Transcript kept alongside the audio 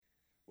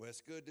Well,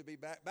 it's good to be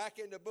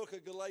back in the book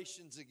of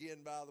Galatians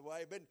again, by the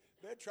way. Been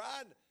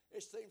trying.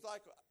 It seems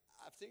like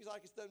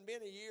it's done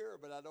been a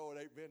year, but I know it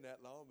ain't been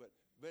that long. But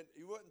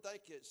you wouldn't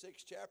think that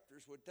 6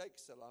 chapters would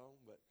take so long,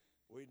 but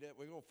we're going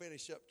to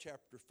finish up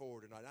chapter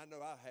 4 tonight. I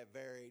know I have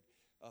varied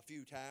a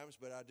few times,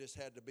 but I just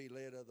had to be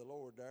led of the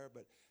Lord there.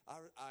 But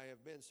I have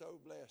been so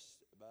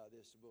blessed by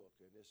this book,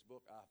 and this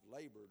book I've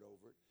labored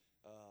over it,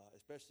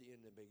 especially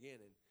in the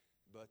beginning.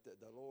 But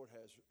the Lord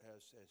has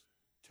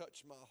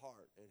touched my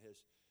heart and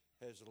has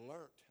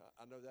learnt.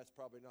 I know that's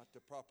probably not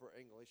the proper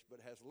English, but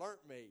has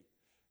learnt me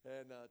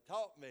and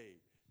taught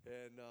me.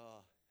 And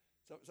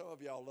some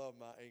of y'all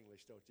love my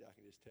English, don't you? I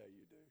can just tell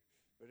you do.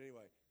 But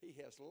anyway, he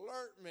has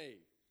learnt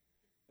me,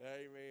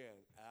 amen,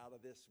 out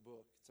of this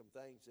book, some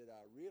things that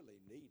I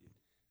really needed.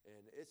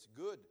 And it's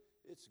good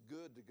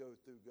to go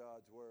through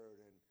God's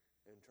Word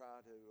and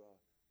try to,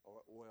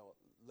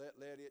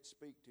 let it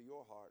speak to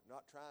your heart,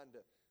 not trying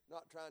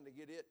to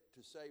get it to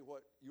say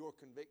what your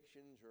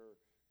convictions or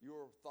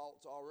your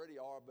thoughts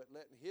already are, but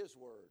letting His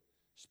Word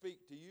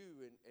speak to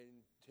you and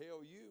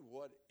tell you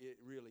what it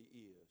really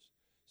is.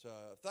 So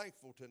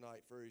thankful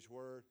tonight for His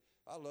Word.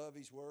 I love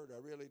His Word. I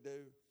really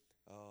do.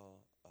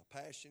 I'm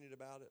passionate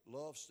about it.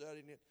 Love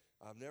studying it.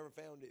 I've never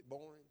found it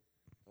boring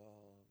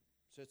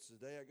since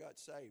the day I got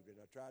saved, and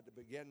I tried to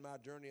begin my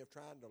journey of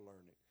trying to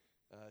learn it.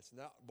 It's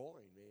not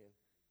boring, man.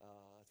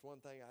 That's one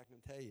thing I can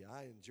tell you.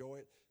 I enjoy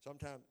it.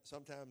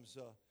 Sometimes,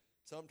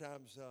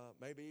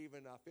 maybe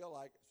even I feel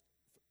like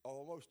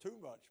almost too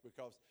much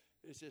because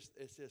it's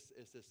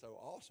just so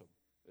awesome.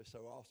 It's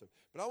so awesome.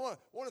 But I want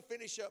to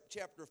finish up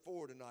chapter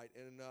 4 tonight,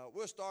 and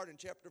we'll start in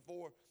chapter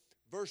 4,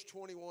 verse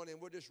 21, and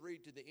we'll just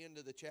read to the end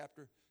of the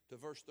chapter to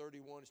verse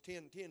 31. It's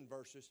 10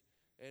 verses,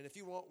 and if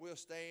you want, we'll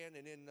stand,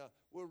 and then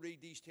we'll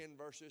read these 10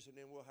 verses, and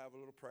then we'll have a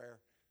little prayer,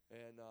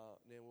 and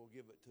then we'll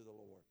give it to the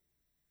Lord.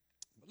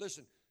 But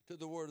listen to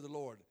the word of the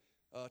Lord.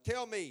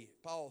 Tell me,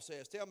 Paul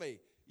says, tell me,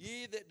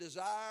 ye that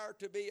desire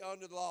to be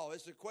under the law.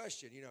 It's a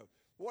question,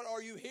 What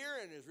are you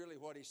hearing is really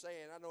what he's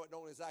saying. I know it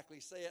don't exactly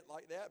say it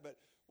like that, but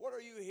what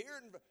are you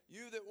hearing?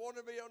 You that want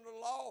to be under the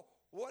law,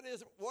 what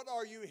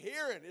are you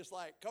hearing? It's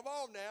like, come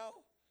on now.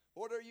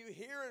 What are you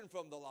hearing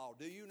from the law?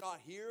 Do you not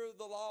hear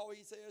the law,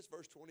 he says,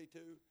 verse 22.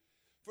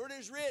 For it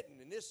is written,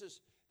 and this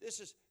is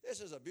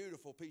a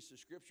beautiful piece of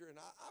scripture, and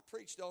I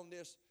preached on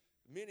this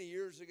many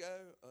years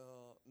ago.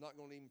 I'm not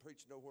going to even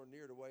preach nowhere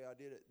near the way I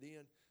did it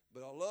then,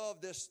 but I love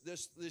this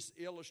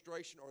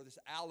illustration or this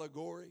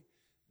allegory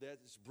that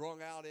is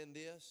brung out in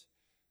this.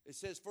 It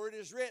says, for it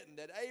is written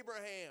that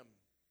Abraham,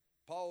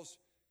 Paul's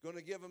going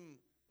to give him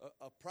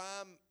a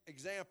prime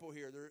example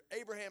here.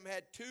 Abraham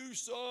had 2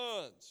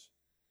 sons,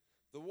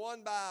 the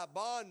one by a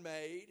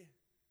bondmaid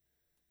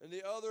and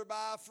the other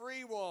by a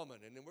free woman.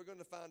 And then we're going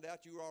to find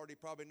out, you already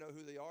probably know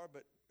who they are,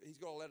 but he's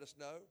going to let us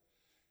know.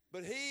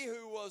 But he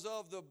who was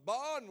of the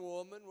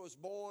bondwoman was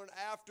born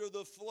after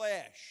the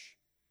flesh.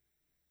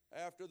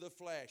 After the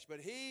flesh.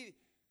 But he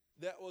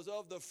that was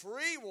of the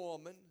free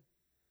woman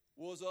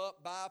was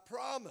up by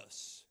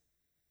promise.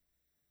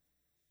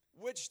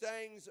 Which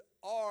things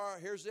are,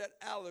 here's that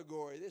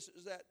allegory. This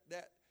is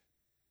that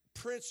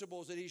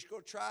principles that he's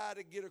going to try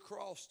to get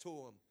across to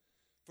them.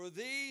 For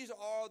these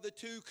are the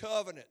 2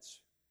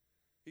 covenants.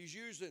 He's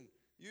using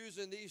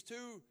these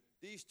two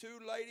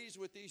ladies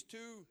with these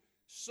 2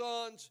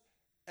 sons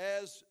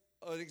as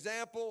an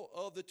example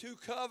of the 2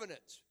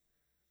 covenants.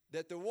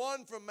 That the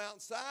one from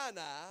Mount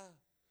Sinai,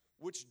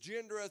 which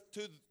gendereth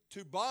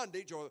to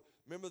bondage, or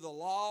remember the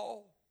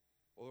law,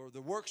 or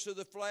the works of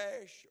the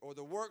flesh, or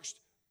the works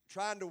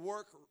trying to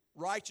work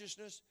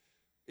righteousness,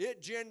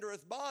 it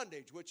gendereth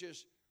bondage, which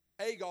is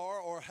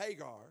Agar or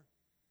Hagar.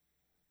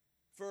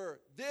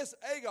 For this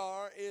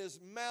Agar is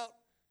Mount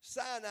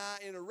Sinai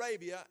in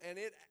Arabia, and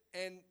it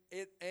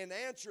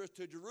answereth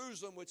to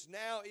Jerusalem, which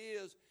now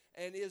is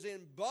and is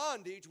in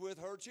bondage with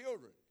her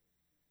children.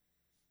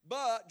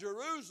 But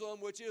Jerusalem,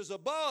 which is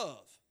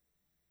above,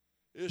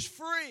 is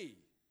free,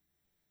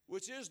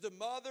 which is the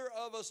mother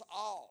of us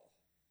all.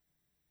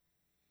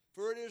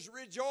 For it is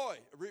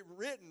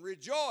written,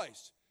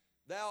 rejoice,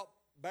 thou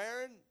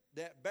barren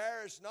that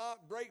bearest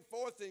not, break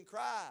forth and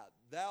cry,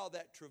 thou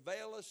that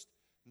travailest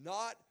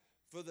not,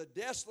 for the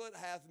desolate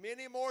hath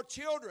many more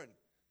children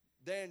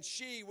than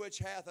she which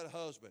hath a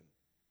husband.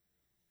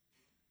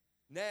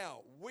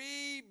 Now,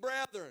 we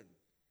brethren,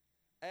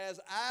 as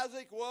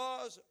Isaac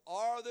was,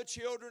 are the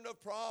children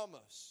of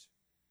promise.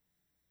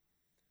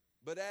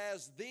 But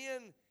as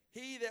then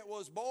he that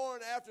was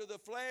born after the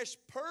flesh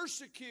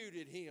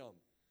persecuted him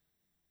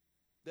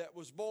that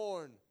was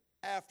born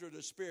after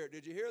the Spirit.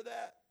 Did you hear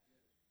that?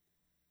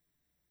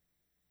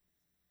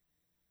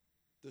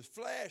 The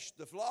flesh,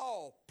 the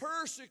law,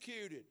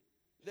 persecuted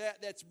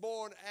that's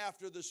born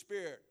after the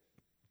Spirit.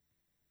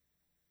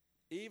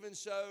 Even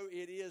so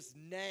it is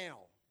now.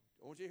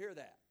 I want you to hear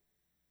that.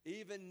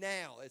 Even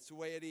now, it's the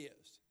way it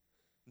is.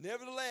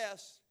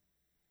 Nevertheless,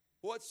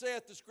 what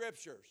saith the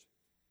Scriptures?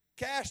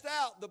 Cast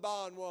out the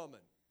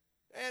bondwoman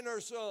and her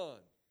son.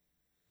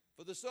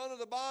 For the son of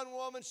the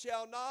bondwoman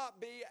shall not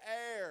be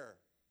heir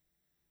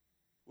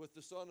with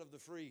the son of the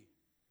free.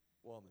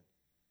 woman.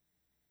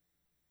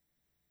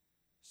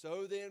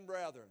 So then,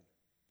 brethren,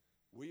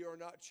 we are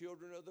not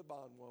children of the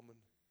bondwoman,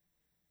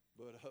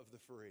 but of the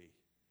free.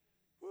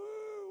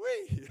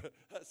 Woo-wee!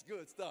 That's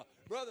good stuff.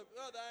 Brother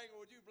Angle,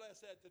 would you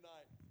bless that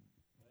tonight?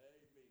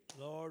 Amen.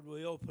 Lord,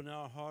 we open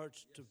our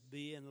hearts to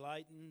be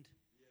enlightened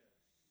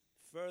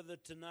further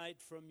tonight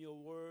from your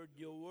word.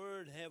 Your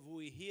word have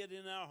we hid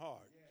in our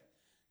heart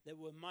that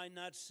we might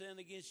not sin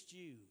against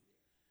you.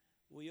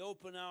 We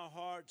open our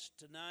hearts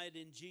tonight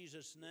in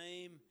Jesus'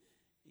 name.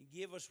 And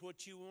give us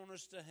what you want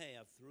us to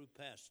have through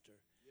Pastor.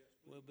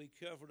 We'll be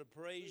careful to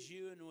praise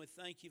you, and we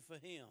thank you for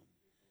him.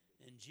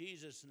 In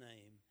Jesus'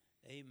 name,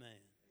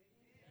 amen.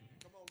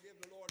 Come on, give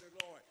the Lord the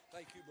glory.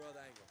 Thank you,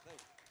 Brother Angle.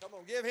 Thank you. Come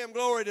on, give him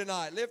glory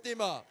tonight. Lift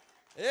him up.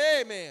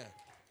 Amen.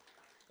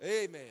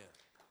 Amen.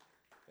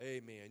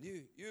 Amen.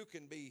 You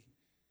can be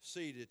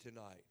seated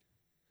tonight.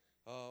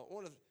 I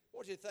want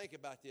you to think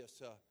about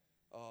this.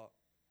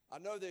 I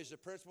know there's a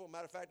principle.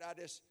 Matter of fact, I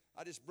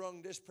just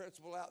brung this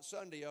principle out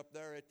Sunday up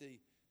there at the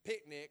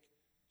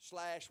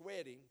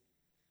picnic/wedding,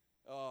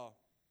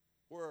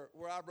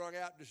 where I brung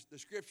out the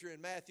scripture in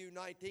Matthew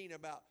 19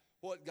 about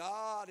what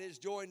God has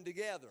joined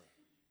together.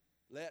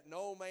 Let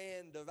no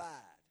man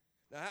divide.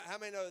 Now, how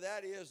many know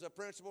that is a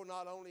principle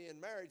not only in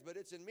marriage, but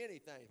it's in many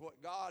things,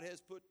 what God has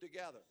put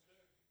together,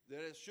 that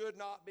it should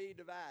not be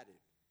divided.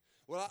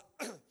 Well,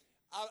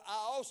 I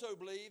also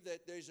believe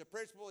that there's a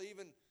principle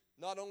even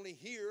not only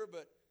here,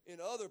 but in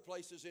other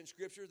places in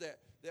Scripture,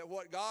 that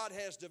what God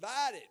has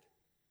divided,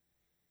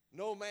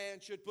 no man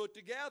should put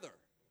together.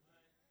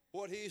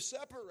 What he has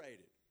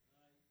separated.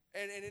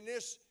 And in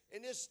this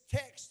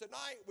text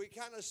tonight, we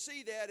kind of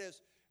see that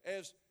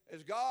as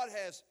God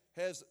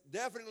has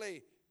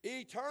definitely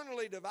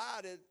eternally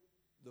divided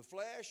the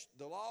flesh,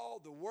 the law,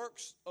 the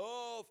works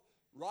of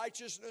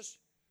righteousness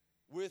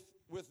with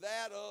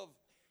that of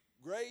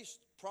grace,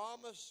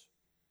 promise,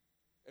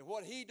 and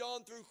what he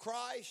done through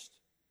Christ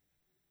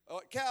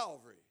at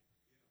Calvary.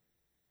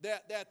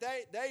 That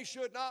they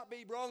should not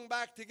be brung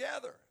back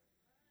together.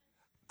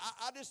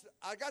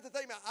 I got to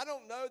think about, I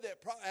don't know that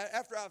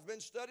after I've been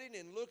studying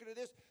and looking at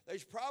this,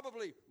 there's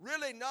probably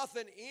really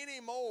nothing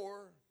any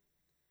more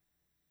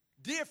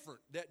different,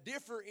 that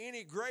differ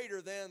any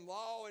greater than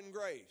law and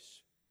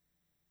grace.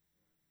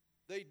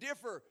 They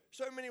differ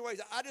so many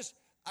ways.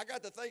 I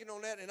got to thinking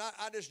on that, and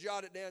I just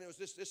jotted down.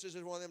 This is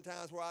one of them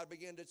times where I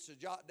begin to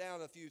jot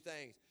down a few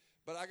things.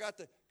 But I got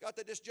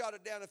to just jot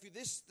it down a few.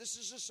 This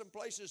is just some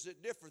places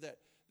that differ,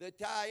 that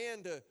tie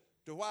into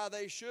why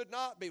they should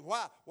not be.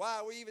 Why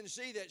we even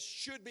see that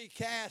should be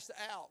cast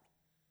out,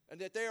 and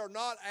that they are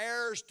not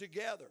heirs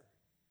together.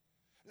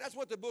 And that's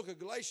what the book of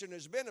Galatians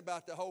has been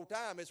about the whole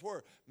time. It's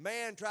where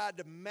man tried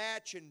to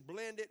match and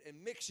blend it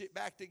and mix it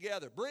back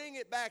together, bring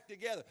it back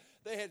together.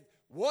 They had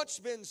once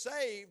been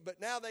saved, but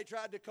now they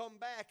tried to come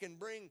back and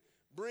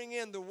bring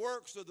in the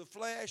works of the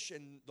flesh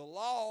and the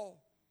law.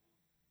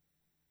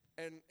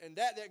 And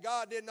that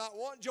God did not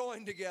want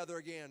joined together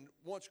again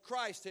once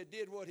Christ had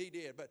did what he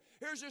did. But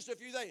here's just a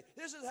few things.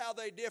 This is how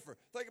they differ.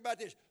 Think about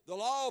this. The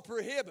law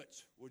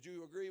prohibits. Would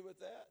you agree with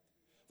that?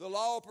 The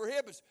law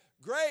prohibits.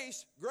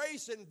 Grace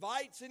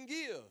invites and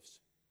gives.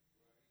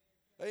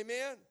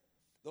 Amen?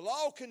 The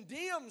law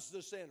condemns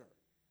the sinner.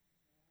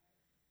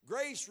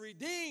 Grace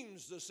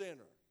redeems the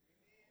sinner.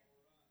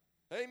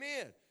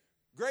 Amen.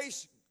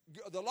 Grace,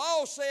 the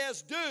law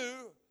says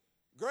do.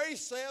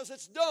 Grace says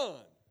it's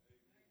done.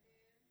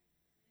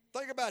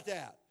 Think about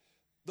that.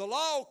 The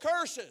law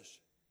curses.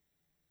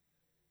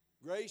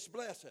 Grace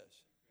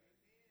blesses.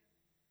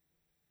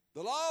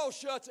 The law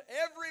shuts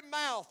every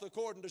mouth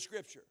according to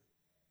Scripture.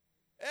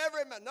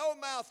 No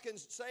mouth can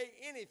say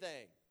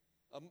anything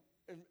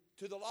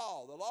to the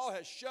law. The law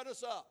has shut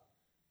us up.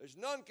 There's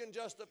none can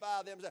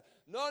justify themselves.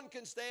 None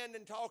can stand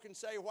and talk and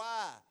say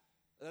why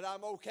that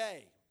I'm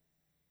okay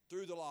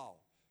through the law.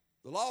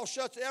 The law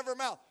shuts every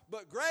mouth,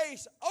 but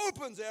grace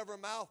opens every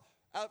mouth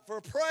out for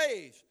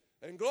praise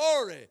and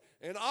glory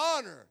and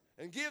honor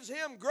and gives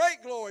him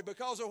great glory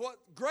because of what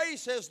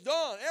grace has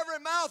done. Every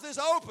mouth is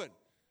open.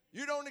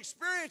 You don't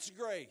experience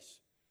grace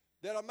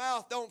that a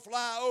mouth don't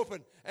fly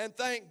open, and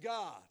thank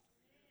God.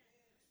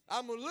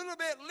 I'm a little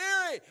bit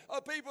leery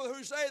of people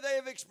who say they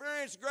have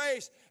experienced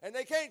grace and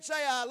they can't say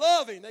I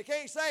love him. They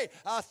can't say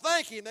I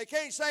thank him. They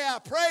can't say I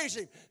praise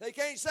him. They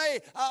can't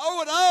say I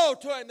owe it all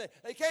to him.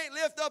 They can't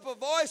lift up a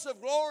voice of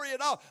glory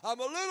at all.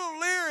 I'm a little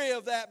leery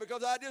of that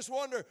because I just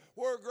wonder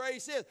where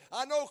grace is.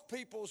 I know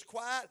people's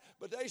quiet,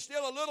 but there's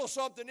still a little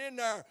something in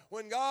there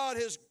when God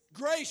has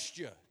graced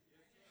you.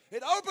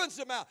 It opens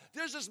the mouth.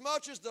 Just as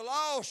much as the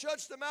law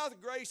shuts the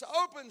mouth, grace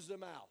opens the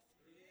mouth.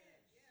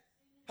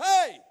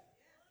 Hey!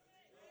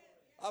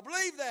 I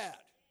believe that.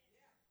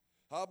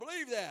 I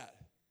believe that.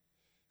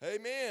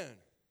 Amen.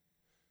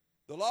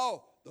 The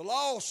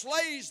law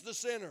slays the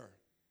sinner,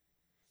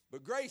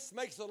 but grace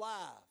makes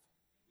alive.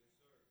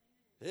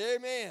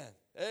 Amen.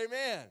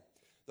 Amen.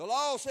 The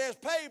law says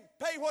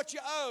pay what you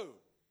owe.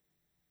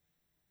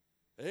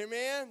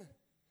 Amen.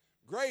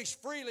 Grace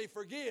freely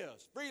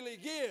forgives, freely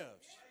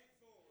gives.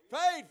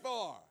 Paid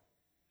for.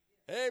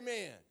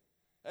 Amen.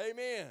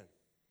 Amen.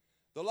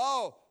 The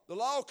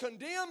law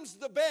condemns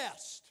the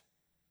best.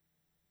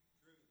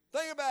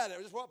 Think about it.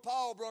 It's what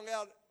Paul brought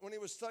out when he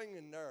was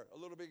singing there a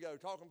little bit ago,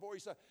 talking before he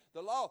said,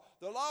 the law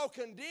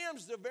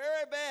condemns the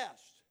very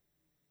best,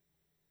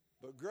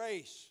 but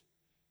grace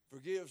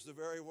forgives the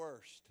very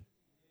worst.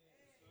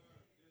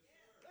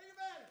 Think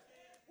about it.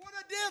 What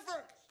a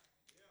difference.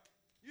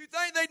 You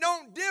think they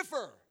don't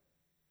differ?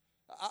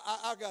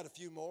 I got a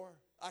few more.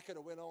 I could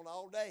have went on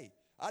all day.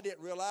 I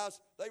didn't realize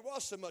there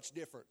was so much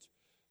difference.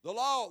 The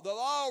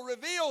law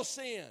reveals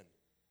sin.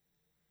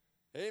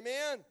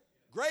 Amen.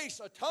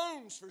 Grace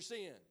atones for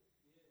sin.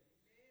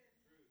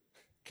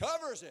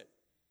 Covers it.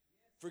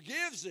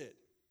 Forgives it.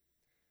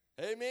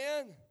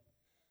 Amen.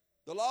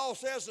 The law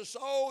says the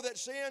soul that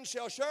sins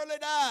shall surely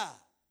die.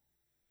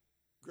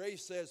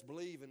 Grace says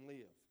believe and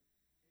live.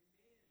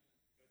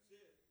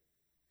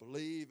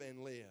 Believe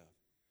and live.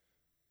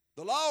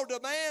 The law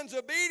demands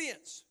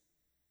obedience.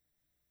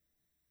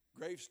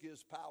 Grace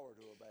gives power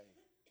to obey.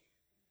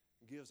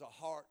 Gives a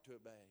heart to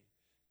obey.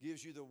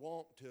 Gives you the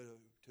want to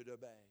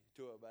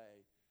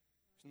obey.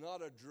 It's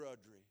not a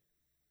drudgery.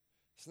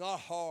 It's not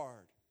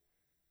hard.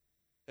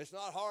 It's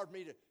not hard for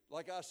me to,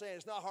 like I was saying,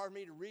 it's not hard for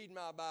me to read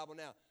my Bible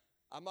now.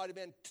 I might have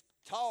been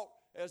taught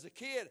as a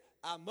kid,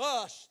 I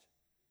must,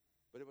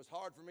 but it was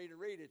hard for me to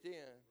read it then.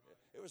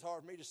 It was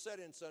hard for me to sit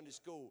in Sunday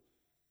school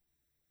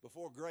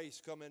before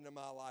grace come into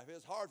my life. It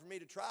was hard for me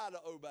to try to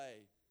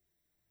obey.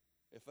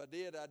 If I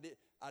did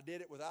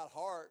it without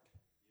heart.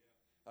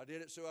 I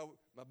did it so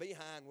my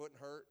behind wouldn't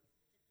hurt.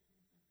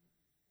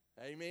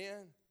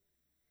 Amen.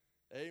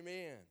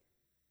 Amen.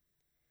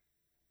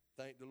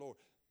 Thank the Lord.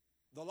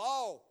 The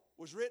law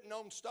was written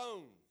on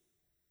stone.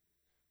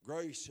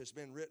 Grace has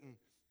been written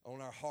on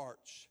our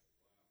hearts.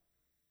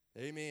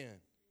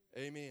 Amen.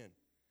 Amen.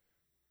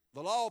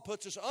 The law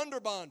puts us under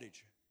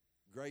bondage.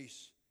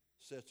 Grace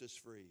sets us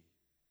free.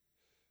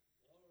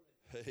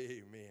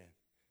 Amen.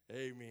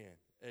 Amen.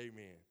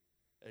 Amen.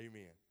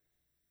 Amen.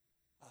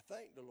 I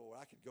thank the Lord.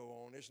 I could go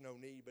on. There's no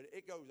need, but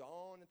it goes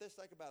on. And just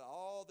think about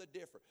all the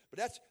different. But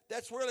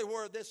that's really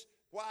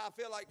why I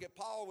feel like that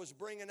Paul was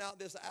bringing out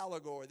this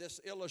allegory, this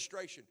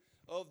illustration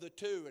of the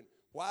two, and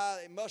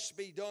why it must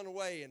be done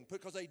away, and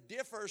because they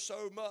differ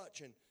so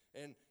much.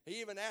 And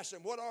he even asked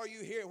them, "What are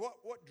you here?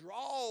 What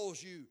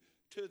draws you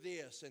to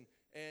this?" And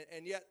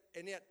yet,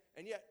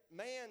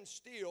 man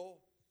still,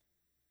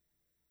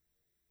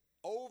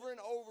 over and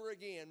over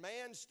again,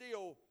 man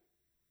still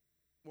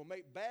will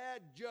make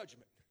bad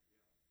judgment.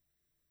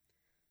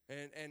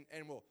 And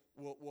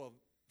will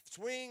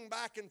swing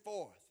back and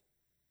forth.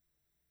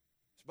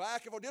 It's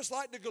back and forth, just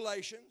like the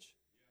Galatians,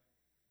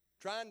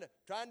 trying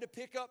to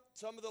pick up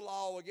some of the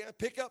law again,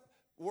 pick up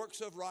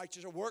works of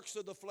righteousness, or works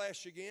of the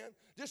flesh again.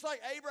 Just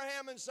like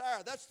Abraham and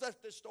Sarah, that's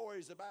what this story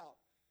is about.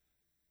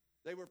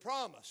 They were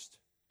promised,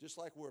 just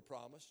like we're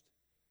promised.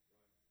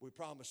 We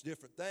promised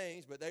different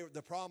things, but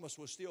the promise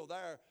was still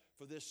there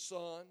for this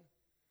son.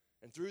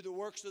 And through the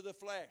works of the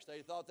flesh,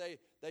 they thought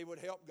they would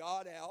help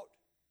God out.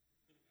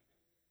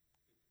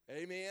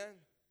 Amen.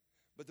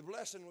 But the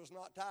blessing was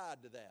not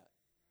tied to that.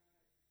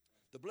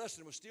 The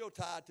blessing was still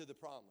tied to the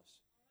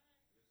promise.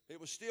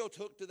 It was still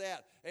took to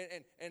that.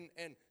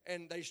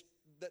 And they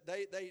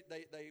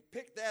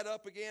picked that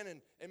up again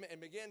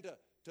and began to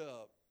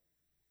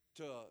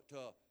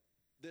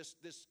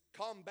this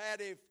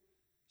combative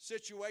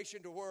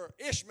situation to where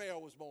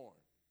Ishmael was born.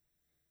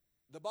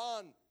 The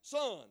bond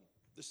son,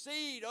 the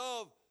seed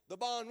of the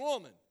bond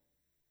woman.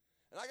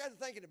 And I got to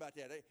thinking about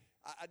that.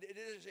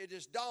 It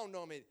just dawned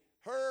on me.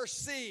 Her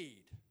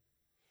seed.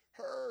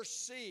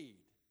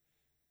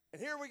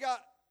 And here we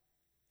got,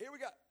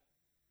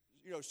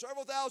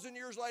 several thousand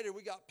years later,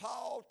 we got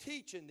Paul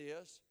teaching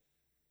this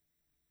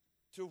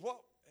to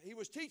what he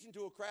was teaching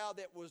to a crowd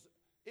that was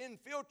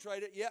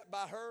infiltrated yet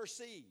by her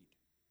seed.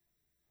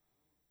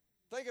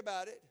 Think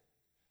about it.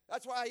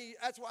 That's why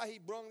he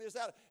brung this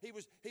out. He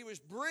was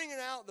bringing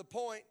out the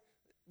point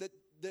that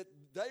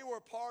they were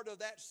part of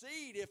that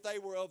seed if they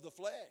were of the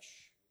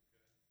flesh.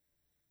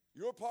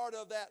 You're part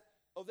of that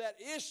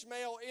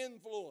Ishmael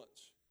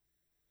influence.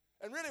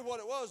 And really what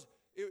it was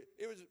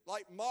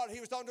like he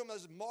was talking to them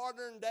as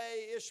modern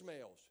day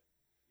Ishmaels.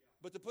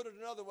 But to put it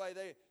another way,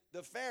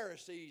 the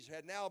Pharisees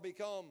had now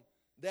become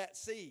that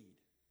seed.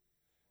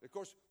 Of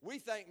course, we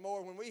think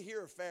more, when we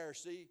hear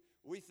Pharisee,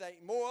 we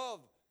think more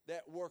of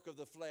that work of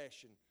the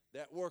flesh and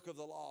that work of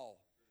the law.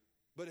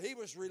 But he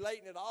was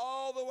relating it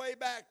all the way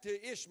back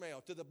to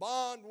Ishmael, to the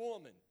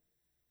bondwoman.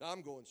 Now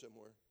I'm going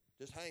somewhere.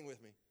 Just hang with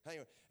me.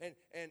 And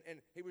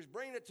he was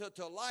bringing it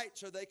to light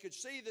so they could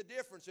see the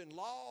difference in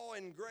law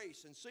and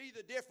grace and see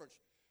the difference.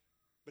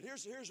 But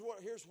here's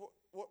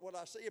what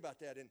I see about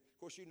that. And of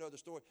course, you know the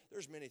story.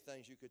 There's many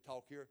things you could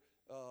talk here,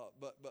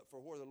 but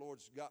for where the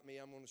Lord's got me,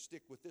 I'm going to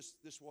stick with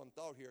this one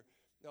thought here.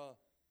 The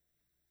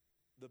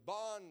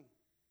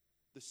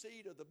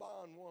seed of the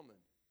bondwoman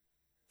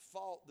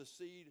fought the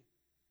seed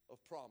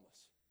of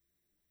promise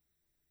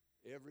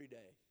every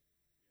day.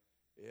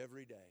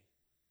 Every day.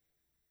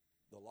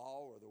 The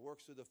law or the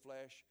works of the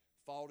flesh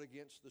fought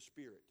against the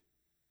Spirit.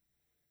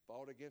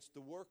 fought against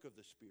the work of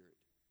the Spirit.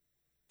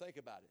 Think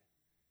about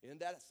it. In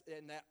that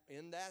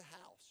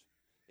house.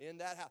 In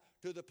that house.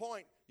 To the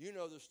point, you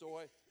know the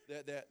story,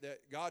 that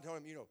God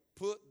told him,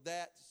 put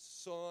that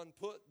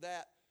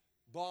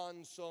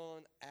bond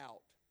son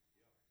out.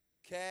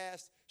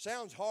 Cast,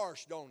 sounds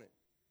harsh, don't it?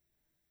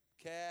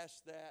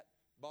 Cast that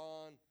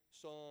bond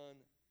son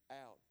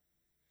out.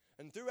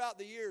 And throughout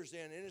the years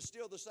then, and it's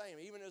still the same,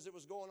 even as it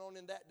was going on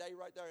in that day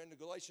right there in the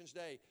Galatians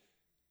day,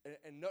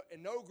 and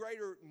no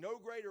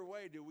greater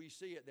way do we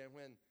see it than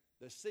when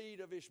the seed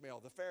of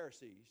Ishmael, the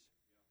Pharisees,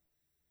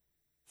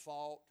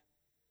 fought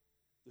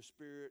the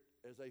Spirit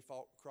as they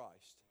fought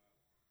Christ.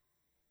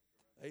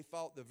 They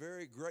fought the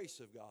very grace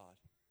of God.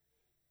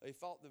 They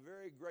fought the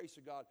very grace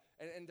of God.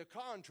 And the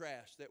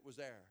contrast that was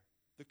there,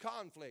 the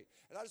conflict.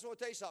 And I just want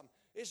to tell you something.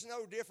 It's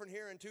no different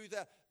here in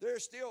 2000. There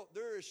is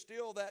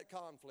still that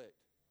conflict.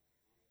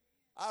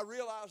 I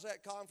realize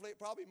that conflict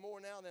probably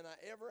more now than I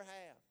ever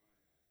have.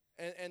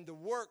 And the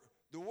work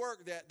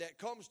that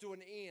comes to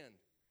an end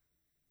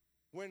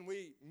when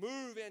we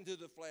move into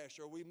the flesh,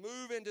 or we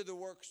move into the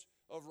works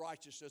of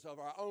righteousness, of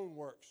our own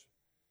works.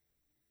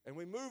 And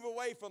we move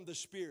away from the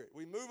Spirit.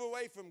 We move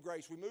away from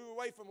grace. We move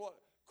away from what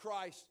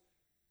Christ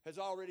has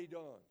already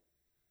done.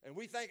 And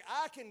we think,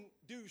 I can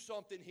do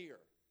something here.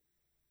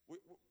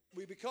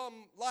 We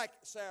become like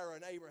Sarah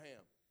and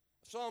Abraham.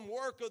 Some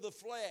work of the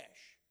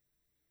flesh.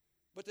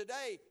 But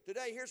today,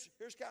 here's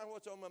kind of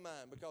what's on my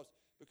mind,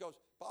 because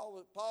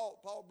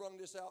Paul brung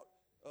this out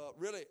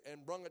really,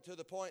 and brung it to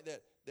the point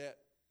that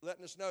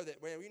letting us know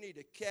that we need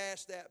to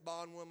cast that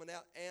bondwoman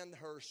out and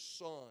her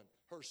son,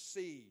 her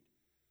seed,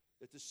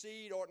 that the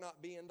seed ought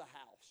not be in the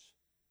house.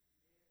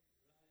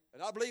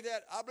 And I believe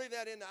that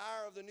in the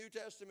hour of the New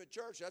Testament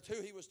church. That's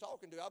who he was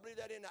talking to. I believe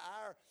that in the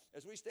hour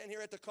as we stand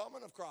here at the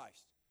coming of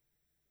Christ.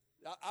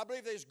 I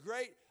believe there's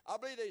great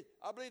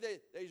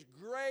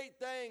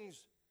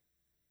things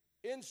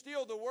in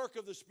still the work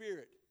of the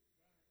Spirit.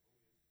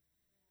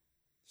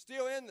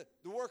 Still in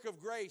the work of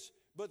grace.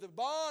 But the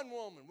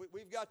bondwoman,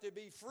 we've got to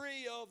be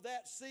free of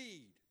that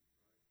seed.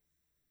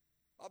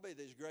 I believe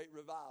there's great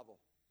revival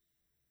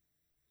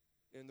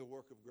in the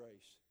work of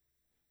grace.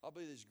 I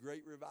believe there's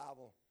great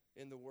revival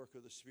in the work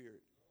of the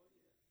Spirit.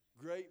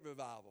 Great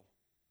revival.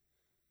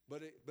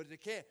 But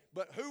it can't.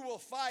 But who will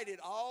fight it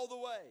all the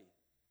way?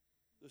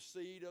 The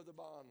seed of the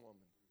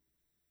bondwoman.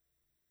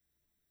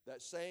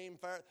 That same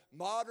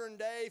modern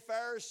day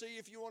Pharisee,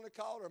 if you want to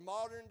call it, or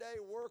modern day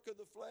work of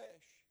the flesh.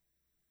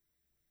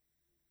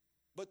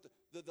 But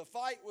the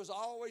fight was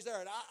always there.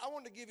 And I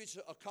want to give you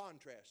a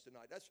contrast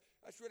tonight. That's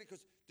really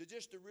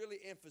because to really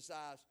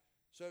emphasize,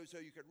 so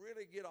you can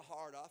really get a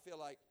heart. I feel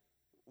like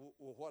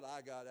what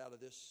I got out of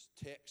this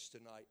text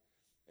tonight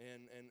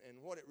and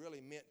what it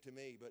really meant to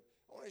me. But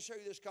I want to show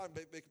you this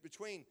contrast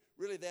between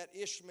really that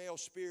Ishmael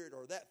spirit,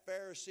 or that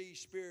Pharisee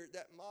spirit,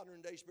 that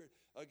modern day spirit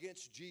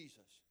against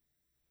Jesus.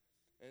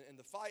 And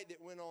the fight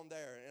that went on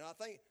there. And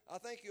I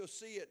think you'll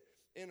see it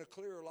in a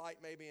clearer light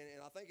maybe, and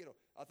I think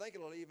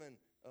it'll even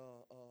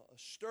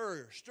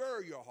stir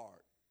your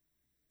heart.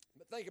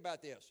 But think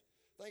about this.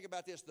 Think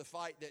about this, the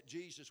fight that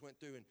Jesus went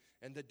through,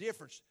 and the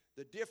difference,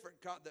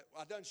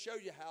 I done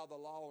showed you how the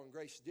law and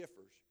grace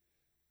differs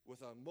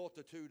with a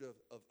multitude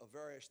of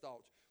various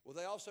thoughts. Well,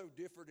 they also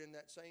differed in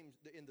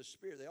the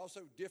Spirit. They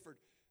also differed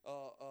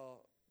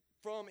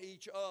from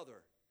each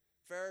other.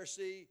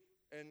 Pharisee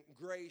and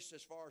grace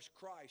as far as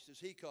Christ as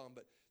he come.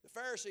 But the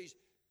Pharisees,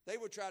 they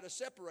would try to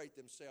separate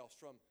themselves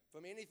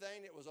from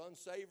anything that was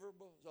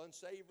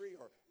unsavory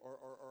or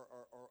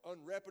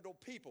unreputable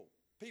people.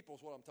 People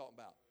is what I'm talking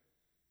about.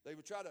 They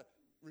would try to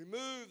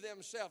remove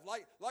themselves.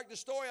 Like the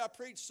story I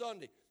preached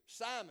Sunday.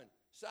 Simon,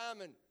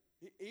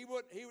 he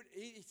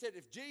said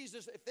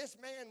if this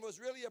man was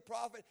really a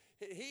prophet,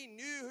 he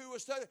knew who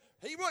was touching.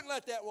 He wouldn't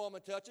let that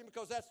woman touch him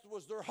because that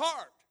was their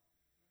heart.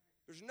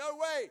 There's no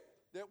way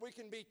that we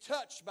can be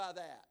touched by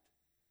that.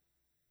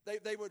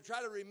 They would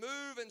try to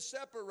remove and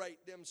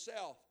separate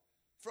themselves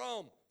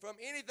from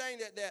anything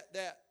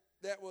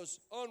that was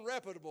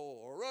unreputable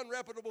or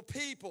unreputable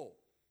people,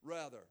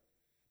 rather.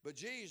 But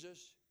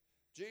Jesus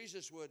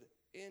would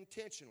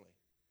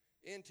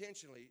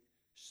intentionally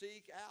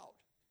seek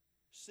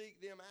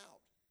them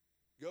out,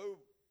 go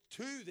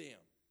to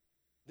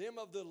them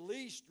of the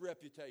least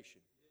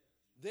reputation,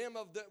 them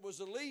that was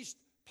the least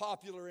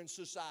popular in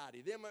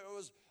society, them that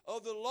was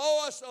of the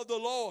lowest of the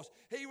lowest.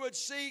 He would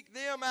seek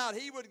them out.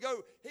 He went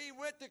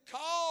to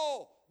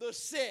call the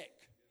sick.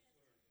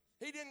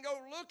 He didn't go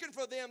looking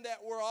for them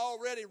that were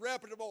already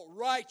reputable,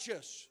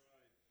 righteous,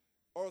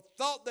 or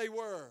thought they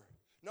were.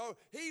 No,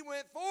 he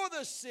went for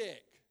the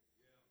sick.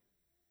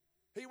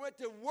 He went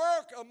to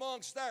work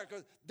amongst there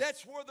because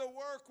that's where the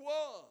work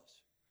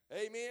was.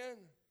 Amen.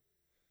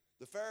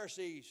 The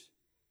Pharisees,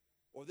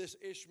 or this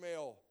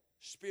Ishmael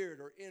spirit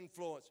or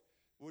influence,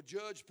 would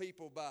judge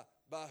people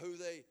by who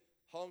they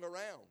hung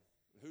around,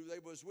 who they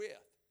was with.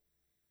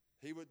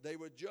 They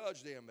would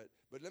judge them.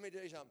 But let me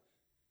tell you something.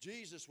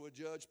 Jesus would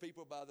judge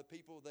people by the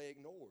people they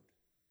ignored,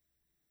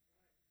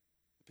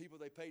 the people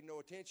they paid no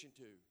attention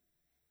to.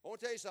 I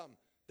want to tell you something.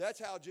 That's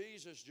how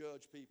Jesus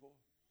judged people.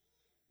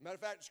 Matter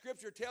of fact,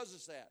 Scripture tells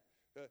us that.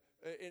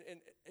 And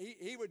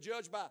he would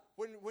judge by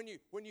when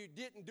you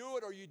didn't do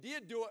it or you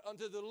did do it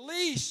unto the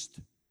least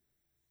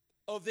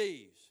of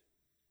these.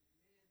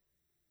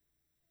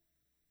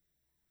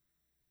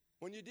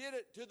 When you did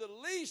it to the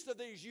least of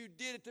these, you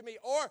did it to me.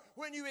 Or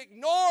when you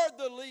ignored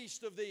the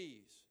least of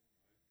these.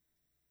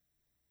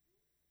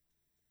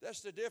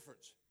 That's the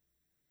difference.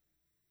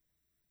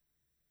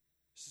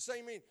 It's the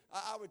same meaning.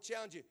 I would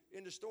challenge you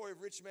in the story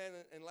of rich man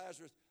and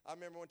Lazarus. I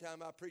remember one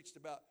time I preached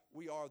about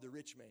we are the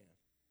rich man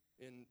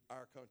in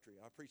our country.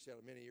 I preached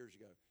that many years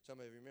ago. Some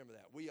of you remember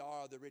that. We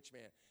are the rich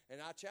man. And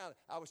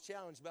I was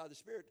challenged by the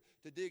Spirit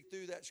to dig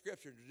through that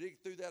scripture, to dig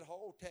through that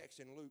whole text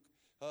in Luke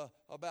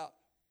about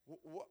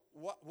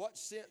what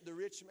sent the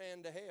rich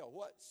man to hell?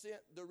 What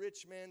sent the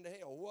rich man to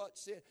hell? What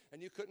sent?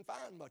 And you couldn't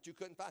find much. You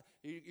couldn't find.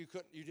 You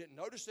didn't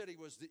notice that he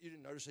was. You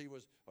didn't notice he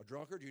was a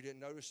drunkard. You didn't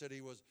notice that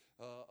he was,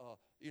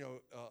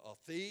 a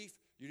thief.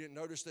 You didn't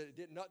notice that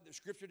the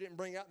Scripture didn't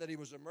bring out that he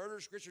was a murderer.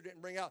 Scripture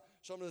didn't bring out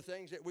some of the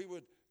things that we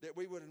would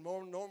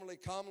normally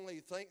commonly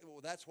think.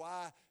 Well, that's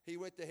why he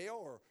went to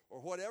hell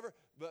or whatever.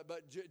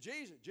 But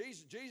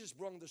Jesus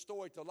brought the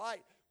story to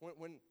light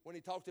when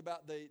he talked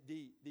about the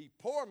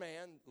poor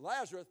man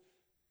Lazarus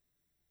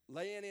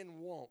laying in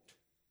want.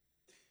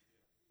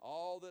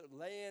 All the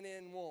laying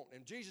in want.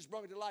 And Jesus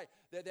brought it to light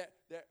that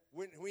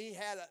when he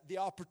had the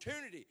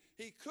opportunity,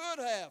 he could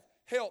have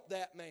helped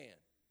that man.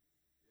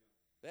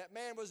 That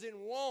man was in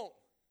want.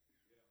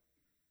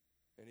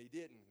 And he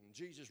didn't. And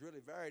Jesus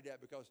really varied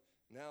that because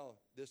now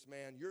this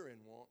man, you're in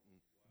want, and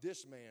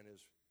this man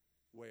is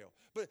well.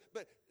 But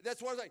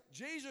that's one thing.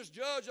 Jesus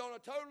judged on a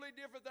totally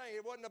different thing.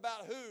 It wasn't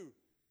about who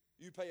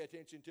you pay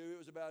attention to. It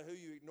was about who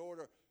you ignored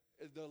or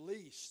the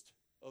least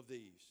of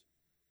these.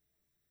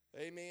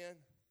 Amen.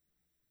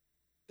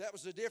 That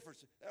was the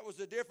difference. That was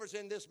the difference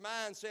in this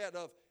mindset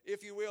of,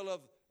 if you will,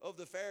 of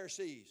the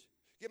Pharisees.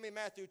 Give me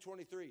Matthew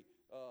 23.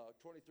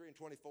 23 and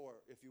 24,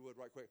 if you would,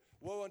 right quick.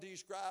 Woe unto you,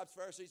 scribes,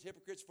 Pharisees,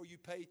 hypocrites, for you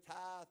pay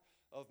tithe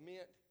of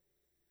mint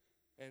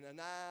and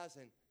anise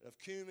and of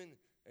cumin,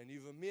 and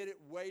you've omitted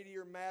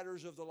weightier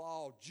matters of the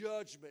law,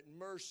 judgment,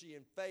 mercy,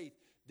 and faith.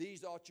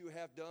 These ought you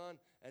have done,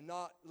 and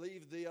not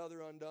leave the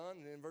other undone.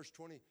 And in verse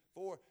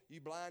 24,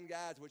 you blind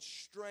guides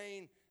which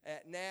strain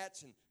at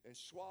gnats and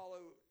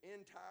swallow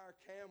entire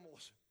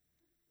camels.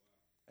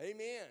 Wow.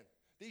 Amen.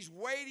 These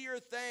weightier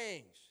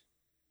things.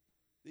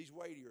 These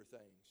weightier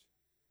things.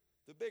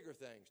 The bigger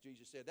things,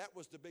 Jesus said. That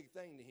was the big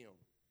thing to him.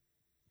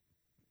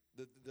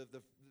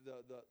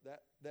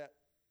 That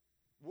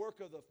work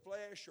of the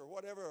flesh or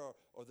whatever,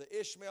 or the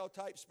Ishmael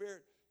type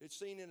spirit, it's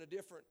seen in a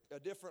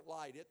different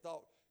light. It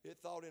thought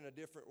in a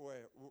different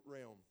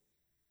realm.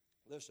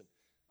 Listen,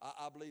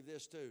 I believe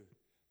this too.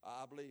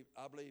 I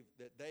believe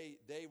that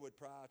they would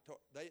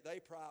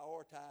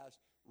prioritize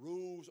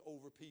rules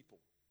over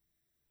people.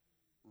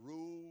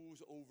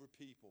 Rules over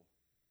people.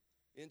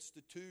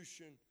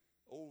 Institution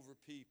over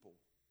people.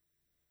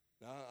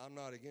 Now, I'm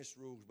not against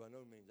rules by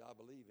no means. I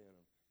believe in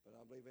them. But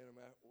I believe in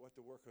them what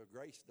the work of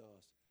grace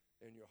does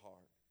in your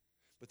heart.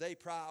 But they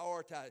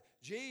prioritize.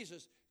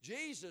 Jesus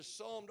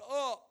summed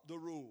up the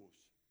rules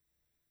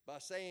by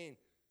saying,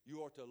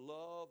 you are to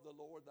love the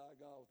Lord thy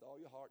God with all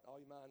your heart, all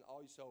your mind,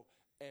 all your soul,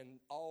 and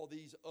all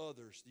these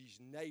others, these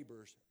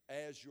neighbors,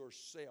 as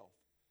yourself.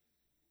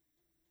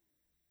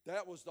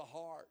 That was the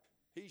heart.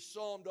 He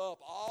summed up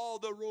all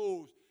the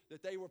rules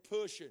that they were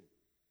pushing.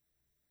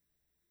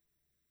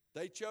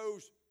 They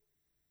chose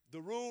the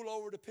rule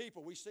over the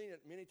people. We've seen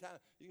it many times.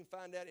 You can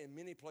find that in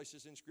many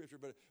places in Scripture,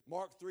 but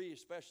Mark 3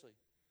 especially.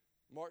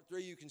 Mark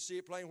 3, you can see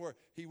it plain where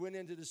he went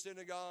into the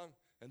synagogue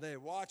and they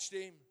watched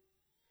him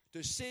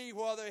to see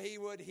whether he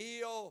would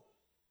heal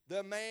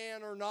the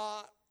man or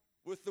not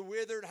with the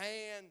withered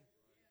hand.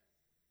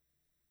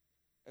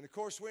 And of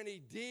course, when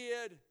he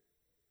did,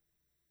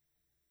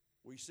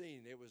 we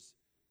seen it was,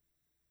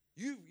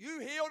 you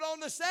healed on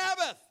the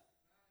Sabbath.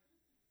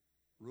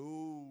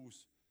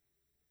 Rules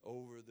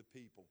over the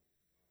people.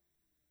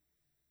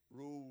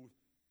 Rule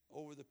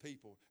over the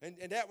people. And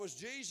that was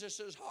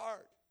Jesus'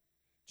 heart.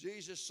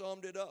 Jesus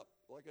summed it up.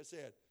 Like I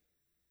said,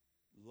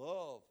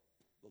 love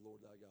the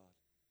Lord thy God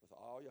with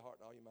all your heart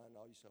and all your mind and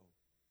all your soul.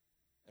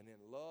 And then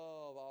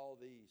love all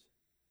these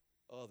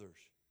others.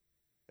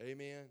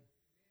 Amen.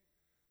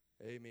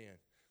 Amen.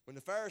 When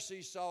the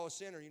Pharisees saw a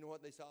sinner, you know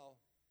what they saw?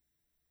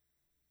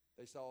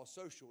 They saw a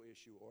social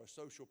issue or a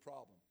social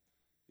problem.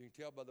 You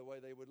can tell by the way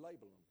they would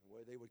label them, the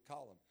way they would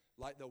call them.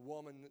 Like the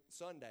woman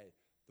Sunday.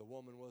 The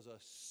woman was a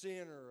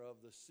sinner of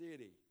the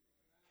city.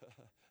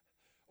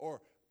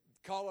 Or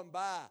call them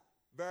by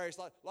various,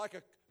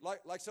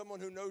 like someone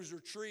who knows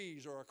their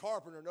trees, or a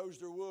carpenter knows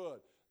their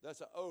wood.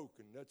 That's an oak,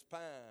 and that's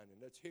pine,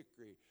 and that's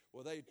hickory.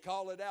 Well, they'd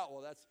call it out.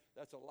 Well,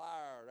 that's a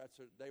liar.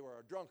 They were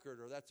a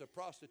drunkard, or that's a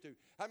prostitute.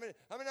 How many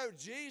know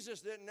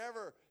Jesus didn't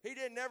never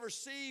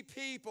see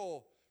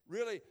people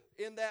really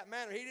in that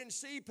manner? He didn't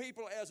see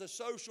people as a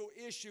social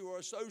issue or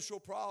a social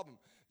problem.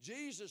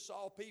 Jesus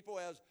saw people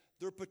as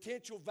their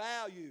potential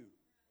value.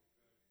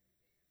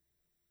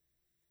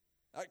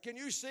 Can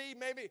you see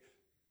maybe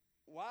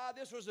why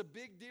this was a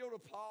big deal to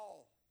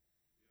Paul?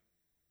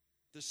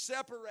 To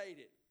separate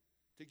it.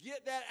 To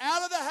get that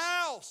out of the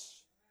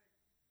house.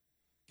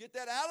 Get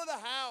that out of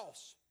the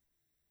house.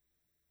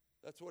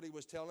 That's what he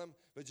was telling them.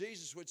 But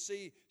Jesus would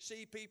see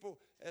people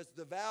as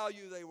the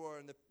value they were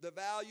and the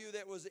value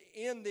that was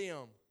in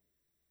them.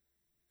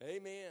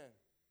 Amen.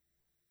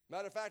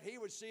 Matter of fact, he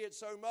would see it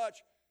so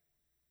much,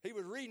 he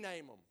would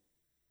rename them.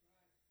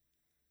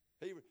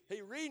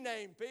 He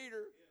renamed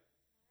Peter.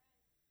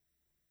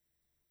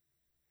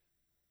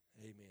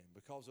 Amen.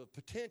 Because of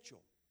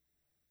potential.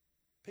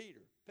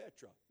 Peter,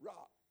 Petra,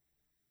 rock.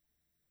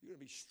 You're going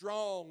to be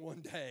strong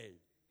one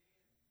day.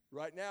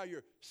 Right now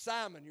you're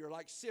Simon. You're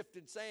like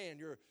sifted sand.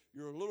 You're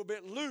a little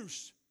bit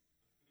loose.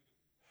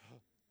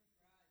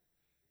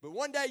 But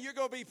one day you're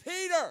going to be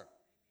Peter,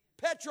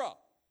 Petra,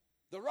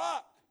 the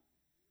rock.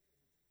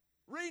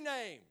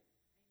 Rename.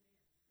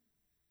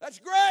 That's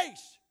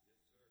grace.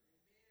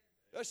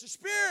 That's the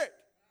Spirit.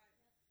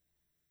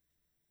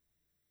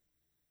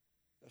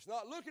 That's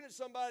not looking at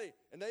somebody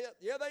and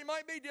they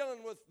might be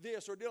dealing with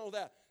this or dealing with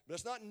that, but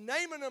it's not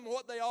naming them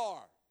what they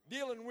are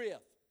dealing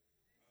with.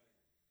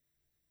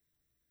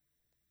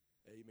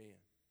 Amen.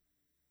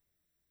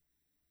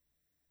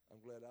 I'm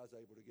glad I was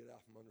able to get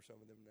out from under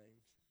some of them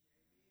names.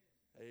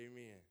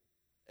 Amen.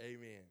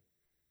 Amen.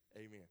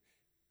 Amen.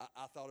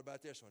 I thought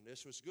about this one.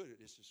 This was good.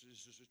 This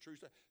is a true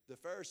story. The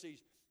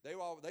Pharisees, they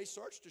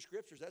searched the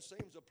Scriptures. That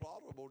seems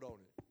applaudable,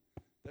 don't it?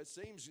 That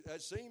seems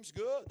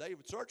good. They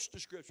searched the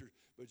Scriptures,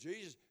 but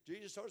Jesus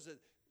told us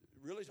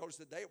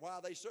that they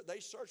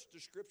searched the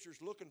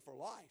Scriptures looking for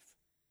life,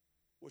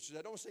 which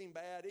that don't seem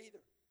bad either.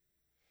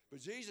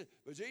 But Jesus,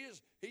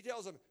 he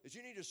tells them that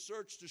you need to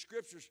search the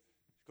Scriptures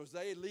because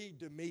they lead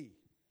to me.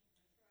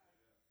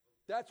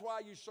 That's why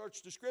you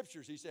search the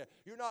Scriptures, he said.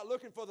 You're not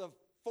looking for the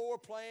 4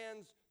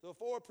 plans, the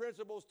 4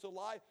 principles to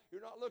life.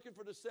 You're not looking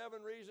for the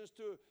 7 reasons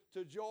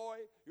to joy.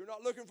 You're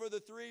not looking for the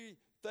 3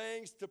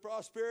 things to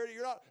prosperity.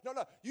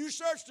 No. You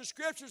search the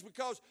Scriptures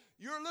because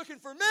you're looking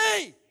for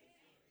me.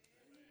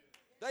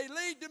 They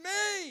lead to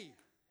me.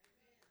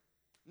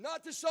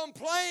 Not to some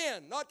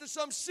plan, not to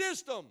some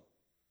system,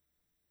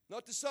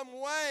 not to some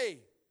way.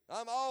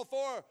 I'm all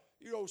for,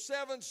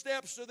 7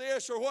 steps to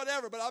this or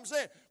whatever, but I'm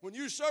saying when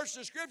you search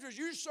the Scriptures,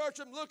 you search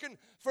them looking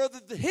for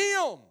the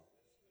Him.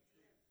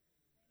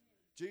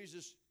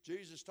 Jesus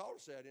taught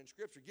us that in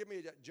Scripture. Give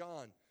me that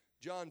John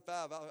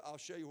 5. I'll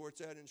show you where it's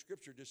at in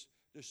Scripture just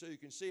so you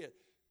can see it.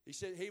 He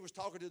said he was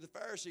talking to the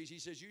Pharisees. He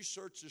says, you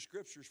search the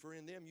Scriptures, for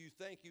in them you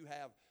think you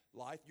have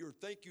life. You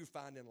think you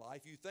find in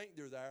life. You think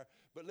they're there.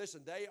 But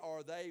listen, they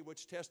are they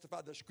which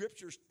testify. The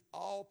Scriptures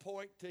all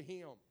point to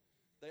Him.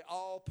 They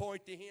all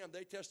point to Him.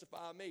 They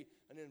testify of me.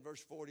 And then in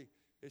verse 40,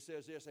 it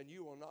says this, and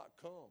you will not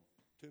come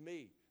to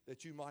me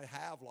that you might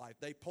have life.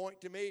 They point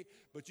to me,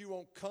 but you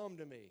won't come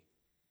to me.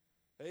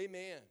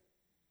 Amen.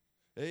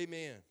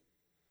 Amen.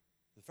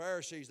 The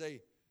Pharisees,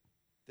 they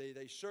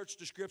searched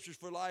the Scriptures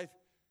for life,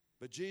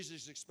 but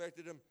Jesus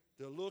expected them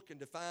to look and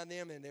to find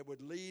them, and it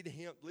would lead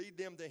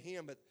them to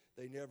Him, but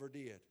they never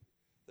did.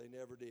 They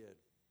never did.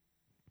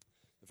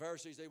 The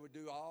Pharisees, they would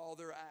do all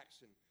their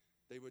acts, and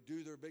they would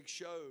do their big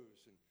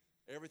shows, and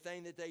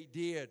everything that they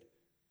did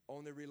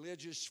on the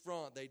religious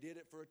front, they did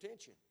it for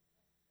attention.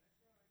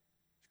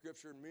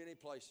 Scripture in many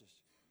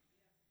places.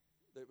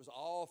 It was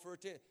all for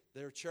attention.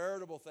 Their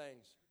charitable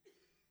things,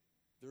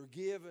 their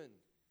giving,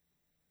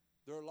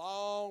 their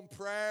long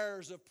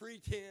prayers of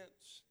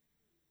pretense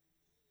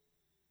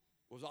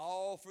was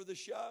all for the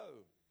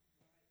show.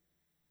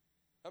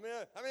 I mean,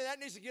 that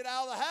needs to get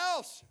out of the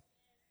house.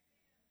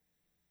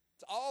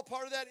 It's all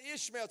part of that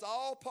Ishmael. It's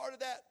all part of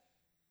that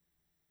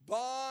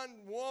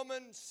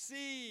bondwoman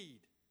seed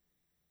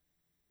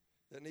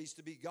that needs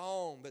to be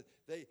gone. But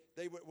they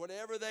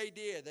whatever they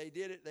did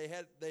it.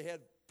 They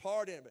had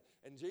part in it.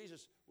 And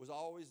Jesus was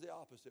always the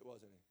opposite,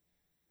 wasn't he?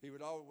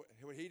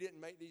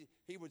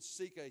 He would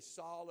seek a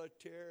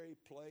solitary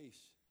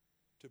place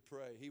to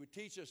pray. He would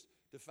teach us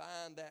to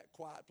find that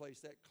quiet place,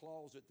 that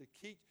closet,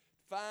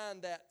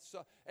 find that.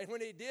 And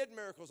when he did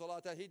miracles a lot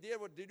of times, he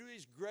would do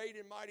these great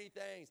and mighty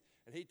things,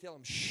 and he'd tell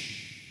them,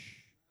 shh,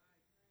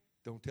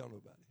 don't tell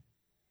nobody.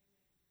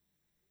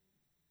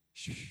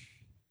 Shh.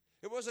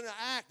 It wasn't an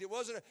act. It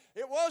wasn't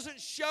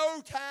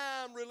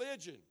showtime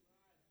religion.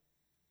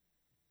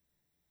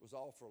 It was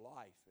all for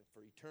life and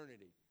for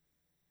eternity.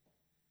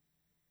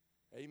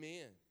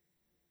 Amen.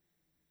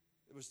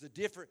 It was the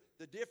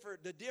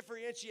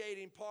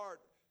differentiating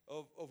part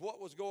of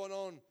what was going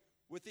on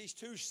with these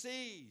 2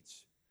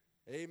 seeds.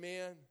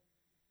 Amen.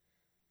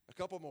 A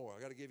couple more.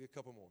 I got to give you a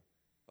couple more.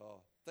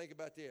 Think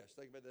about this.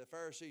 Think about the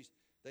Pharisees.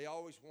 They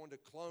always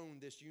wanted to clone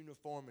this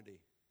uniformity.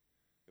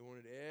 They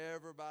wanted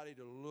everybody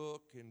to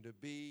look and to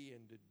be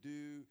and to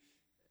do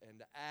and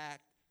to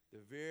act the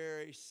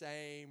very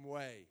same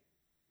way.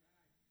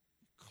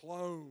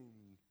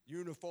 Clone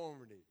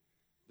uniformity.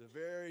 The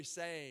very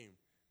same.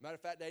 Matter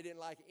of fact, they didn't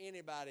like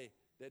anybody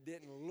that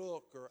didn't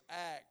look or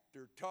act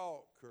or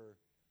talk or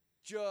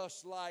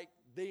just like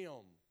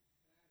them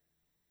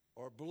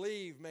or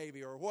believe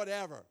maybe or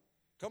whatever.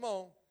 Come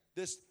on.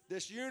 This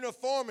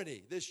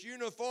uniformity.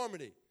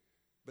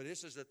 But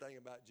this is the thing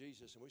about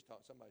Jesus, and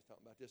somebody's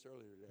talking about this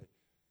earlier today.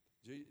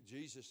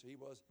 Jesus, he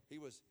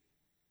was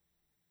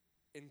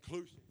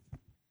inclusive.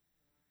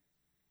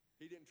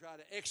 He didn't try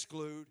to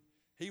exclude.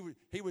 He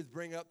would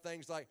bring up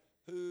things like,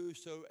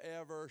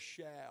 whosoever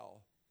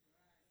shall.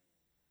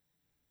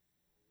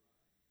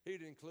 He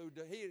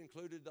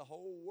included the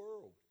whole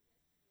world.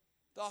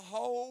 The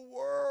whole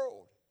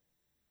world.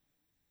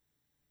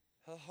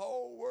 The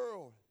whole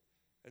world.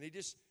 And he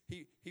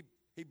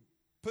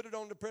put it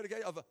on the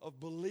predicate of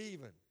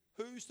believing.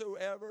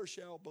 Whosoever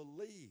shall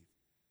believe.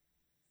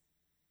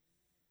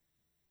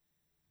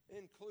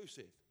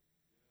 Inclusive.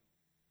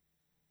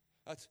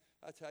 That's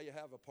how you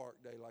have a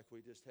park day like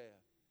we just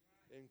had.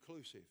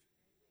 Inclusive.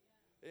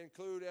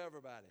 Include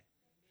everybody.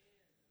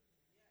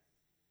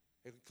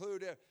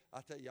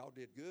 I tell you, y'all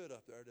did good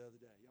up there the other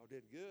day. Y'all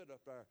did good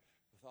up there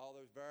with all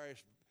those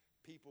various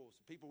people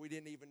we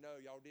didn't even know.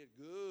 Y'all did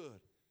good.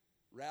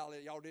 Rally,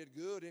 y'all did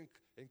good.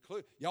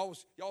 Include y'all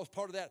was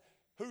part of that.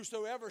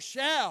 Whosoever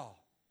shall.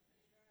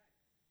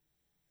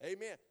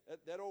 Amen.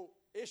 That old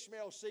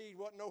Ishmael seed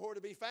wasn't nowhere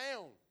to be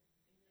found.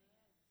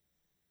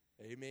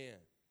 Amen.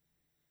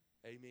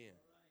 Amen.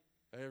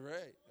 All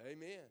right.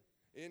 Amen.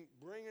 In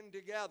bringing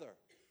together.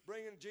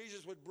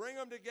 Jesus would bring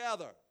them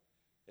together.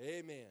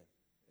 Amen.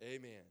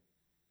 Amen.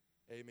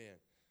 Amen.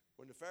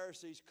 When the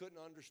Pharisees couldn't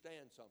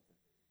understand something.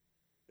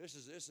 This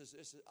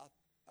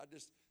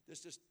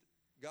just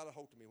got a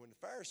hold of me. When the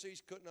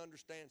Pharisees couldn't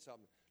understand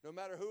something, no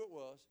matter who it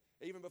was,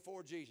 even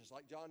before Jesus,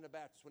 like John the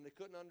Baptist, when they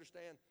couldn't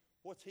understand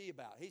what's he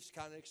about. He's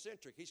kind of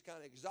eccentric. He's kind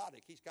of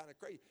exotic. He's kind of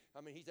crazy.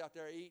 I mean, he's out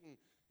there eating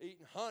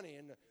honey,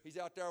 and he's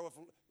out there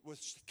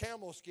with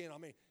camel skin. I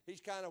mean,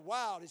 he's kind of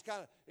wild. He's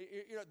kind of,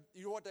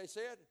 you know what they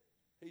said?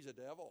 He's a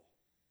devil.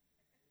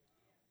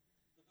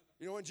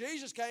 You know, when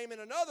Jesus came in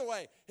another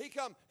way, he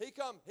come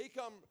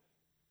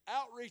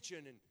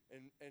outreaching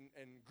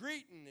and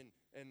greeting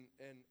and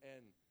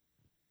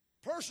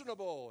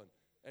personable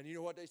and you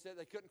know what they said?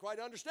 They couldn't quite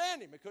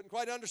understand him. Couldn't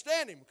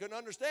understand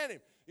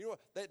him. You know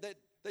what?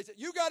 They said,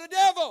 you got a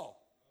devil.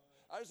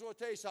 I just want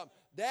to tell you something.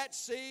 That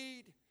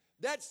seed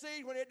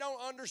when it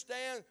don't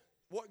understand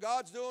what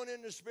God's doing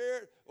in the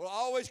Spirit will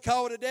always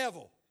call it a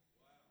devil.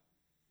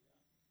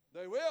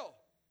 They will.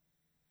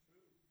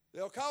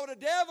 They'll call it a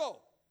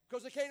devil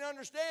because they can't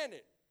understand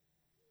it.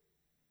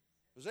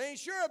 Because they ain't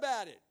sure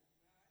about it.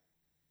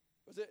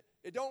 Because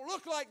it don't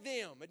look like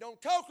them. It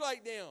don't talk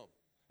like them.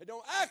 It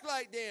don't act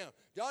like them.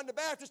 John the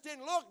Baptist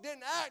didn't look,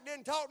 didn't act,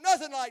 didn't talk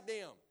nothing like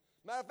them.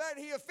 Matter of fact,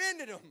 he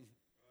offended them.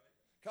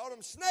 Called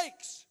them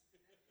snakes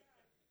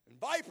and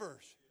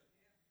vipers.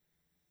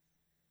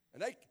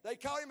 And they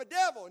called him a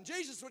devil. And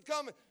Jesus would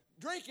come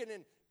drinking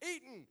and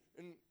eating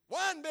and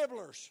wine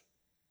bibblers.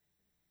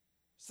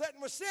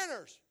 Sitting with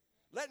sinners.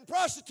 Letting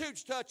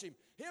prostitutes touch him.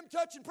 Him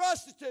touching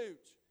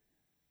prostitutes.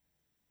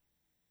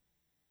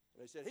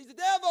 They said, he's the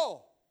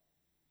devil.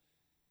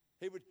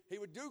 He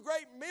would do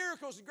great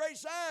miracles and great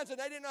signs, and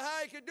they didn't know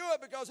how he could do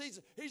it because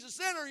he's a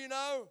sinner, you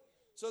know.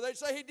 So they'd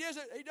say he does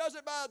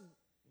it by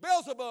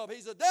Beelzebub.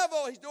 He's a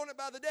devil. He's doing it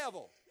by the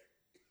devil.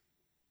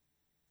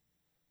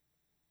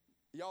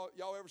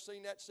 Y'all ever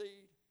seen that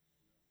seed?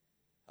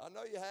 I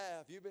know you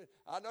have.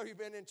 I know you've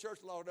been in church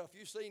long enough.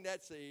 You've seen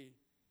that seed.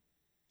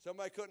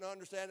 Somebody couldn't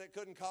understand it,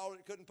 couldn't call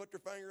it, couldn't put their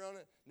finger on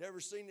it,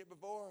 never seen it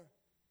before.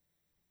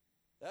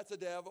 That's a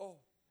devil.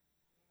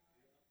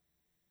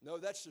 No,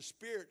 that's the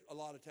Spirit a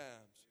lot of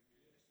times.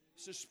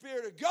 It's the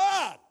Spirit of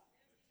God.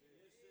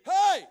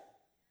 Hey!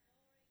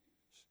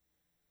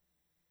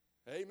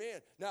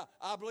 Amen. Now,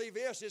 I believe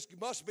this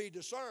must be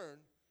discerned.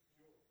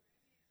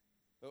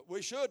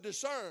 We should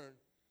discern.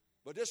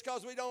 But just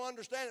because we don't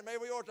understand it, maybe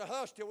we ought to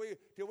hush till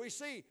we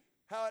see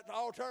how it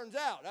all turns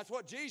out. That's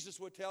what Jesus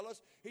would tell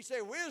us. He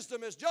said,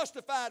 wisdom is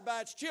justified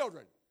by its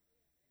children.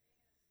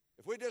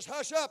 If we just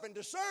hush up and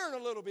discern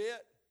a little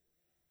bit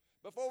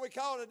before we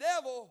call it a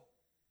devil,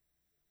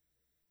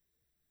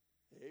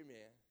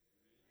 amen.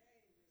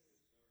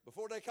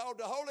 Before they called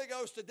the Holy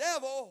Ghost a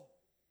devil,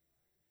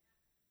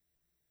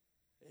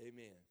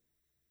 amen.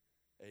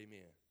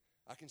 Amen.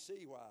 I can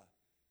see why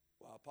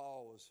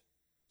Paul was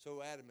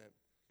so adamant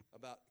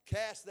about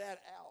cast that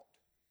out.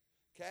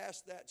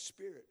 Cast that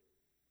spirit.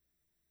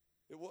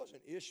 It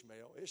wasn't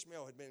Ishmael.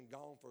 Ishmael had been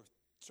gone for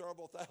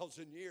several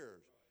thousand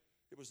years.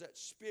 It was that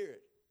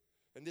spirit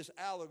and this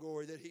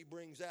allegory that he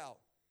brings out.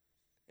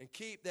 And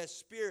keep that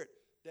spirit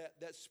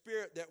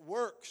that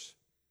works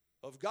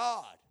of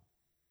God.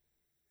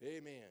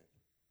 Amen.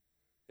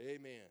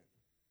 Amen.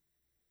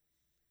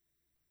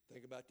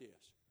 Think about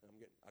this.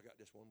 I got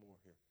this one more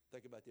here.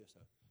 Think about this.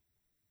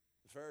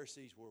 The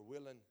Pharisees were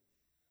willing.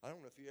 I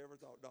don't know if you ever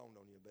dawned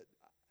on you, but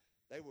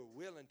they were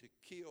willing to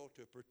kill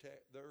to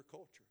protect their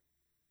culture.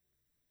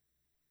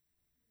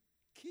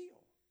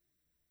 Kill.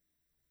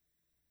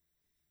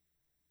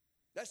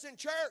 That's in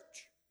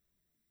church.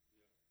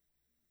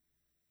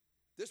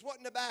 This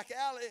wasn't the back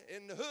alley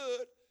in the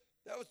hood.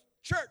 That was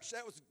church.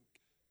 That was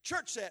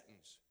church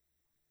settings.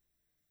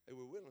 They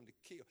were willing to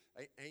kill.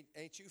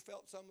 Ain't you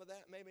felt some of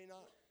that? Maybe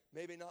not.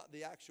 Maybe not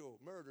the actual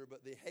murder,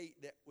 but the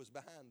hate that was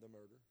behind the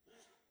murder.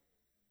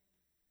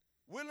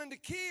 Willing to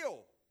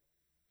kill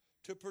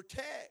to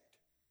protect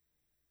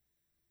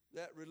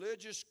that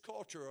religious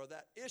culture or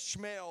that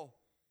Ishmael,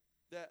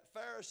 that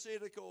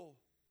Pharisaical.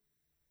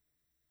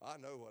 I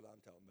know what I'm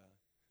talking about.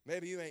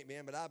 Maybe you ain't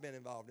been, but I've been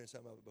involved in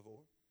some of it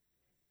before.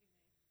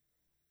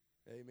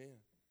 Amen.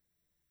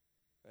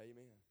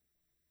 Amen.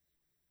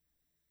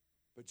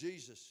 But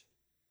Jesus,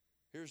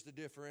 here's the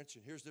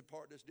differentiation. Here's the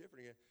part that's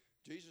different again.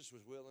 Jesus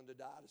was willing to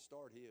die to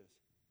start his.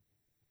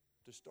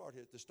 To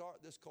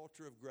start this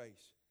culture of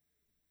grace.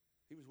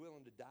 He was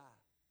willing to die.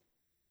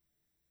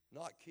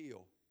 Not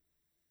kill,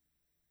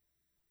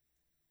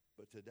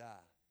 but to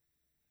die.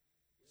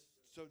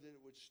 So that it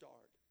would start.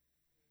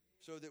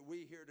 So that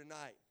we here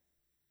tonight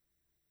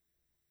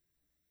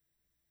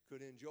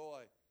could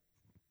enjoy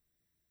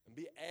and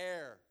be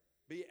heir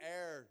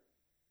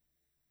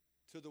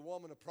to the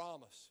woman of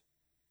promise.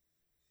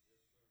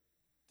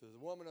 To the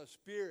woman of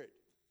spirit.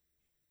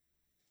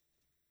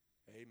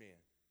 Amen.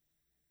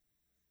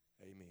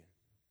 Amen.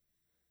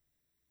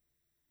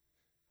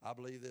 I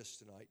believe this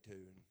tonight too,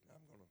 and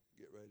I'm going to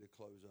get ready to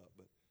close up.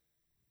 But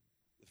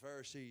the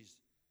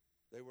Pharisees,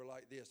 they were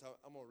like this.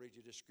 I'm going to read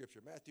you this scripture,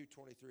 Matthew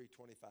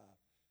 23:25,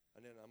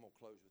 and then I'm going to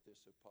close with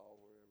this. So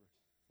Paul,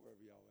 wherever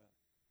y'all at.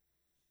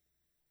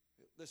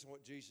 Listen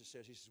what Jesus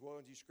says. He says, "Woe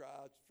unto you,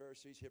 scribes,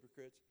 Pharisees,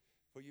 hypocrites,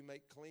 for you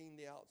make clean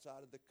the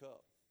outside of the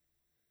cup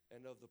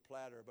and of the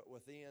platter, but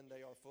within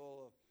they are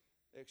full of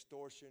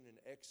extortion and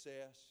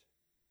excess."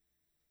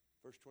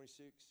 Verse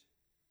 26.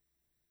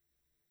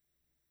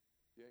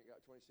 You ain't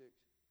got 26?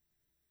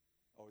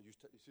 Oh, you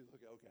see,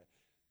 look, okay.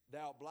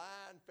 "Thou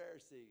blind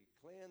Pharisee,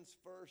 cleanse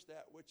first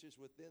that which is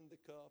within the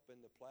cup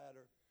and the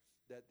platter,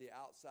 that the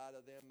outside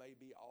of them may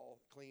be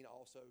all clean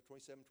also."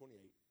 27,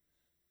 28.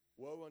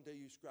 "Woe unto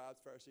you,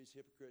 scribes, Pharisees,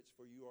 hypocrites,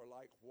 for you are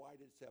like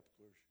whited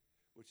sepulchres,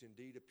 which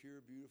indeed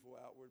appear beautiful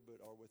outward, but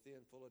are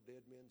within full of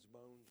dead men's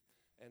bones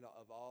and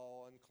of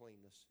all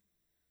uncleanness."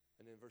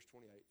 And then verse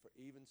 28, "For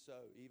even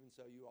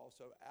so you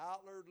also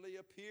outwardly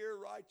appear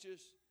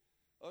righteous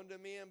unto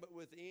men, but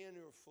within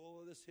you are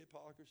full of this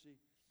hypocrisy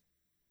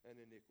and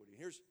iniquity."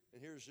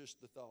 And here's just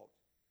the thought.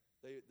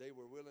 They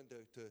were willing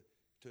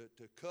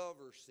to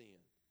cover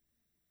sin.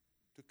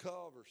 To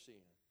cover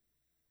sin.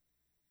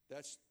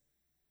 That's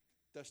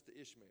the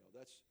Ishmael.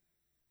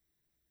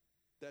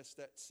 That's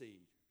that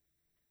seed.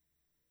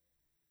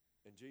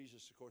 And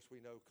Jesus, of course,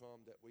 we know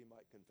come that we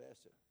might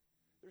confess it.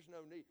 There's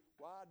no need.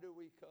 Why do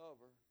we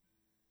cover?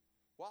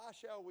 Why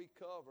shall we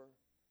cover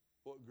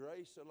what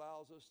grace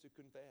allows us to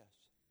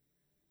confess?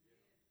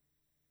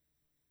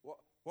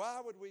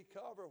 Why would we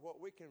cover what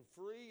we can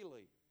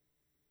freely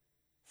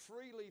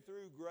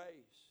through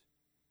grace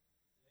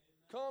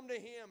come to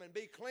Him and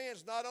be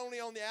cleansed, not only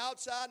on the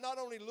outside, not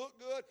only look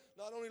good,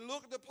 not only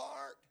look the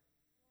part?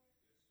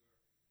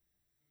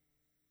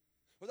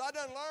 Because I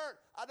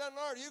done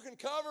learned you can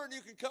cover and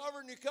you can cover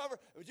and you cover,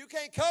 but you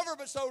can't cover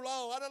but so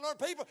long. I done learned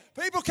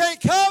people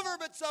can't cover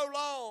but so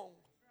long.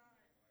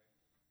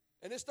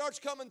 And it starts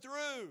coming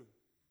through.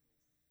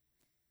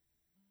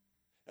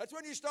 That's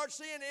when you start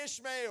seeing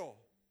Ishmael.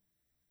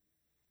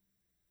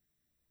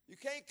 You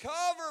can't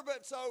cover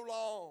but so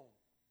long.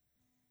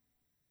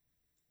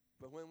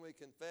 But when we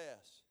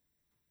confess,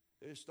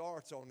 it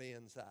starts on the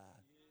inside.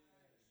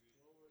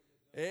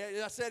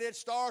 I said it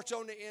starts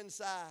on the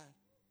inside.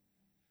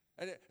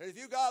 And if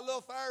you got a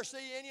little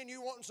Pharisee in you and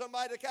you want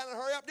somebody to kind of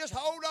hurry up, just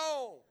hold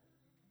on.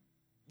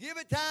 Give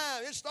it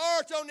time. It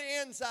starts on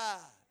the inside.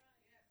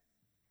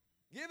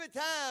 Give it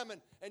time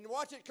and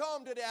watch it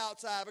come to the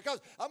outside. Because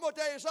I'm going to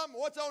tell you something.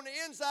 What's on the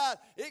inside,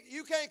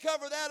 you can't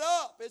cover that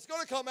up. It's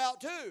going to come out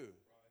too.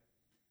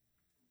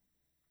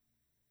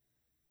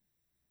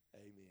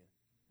 Amen.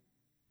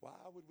 Why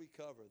would we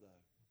cover though?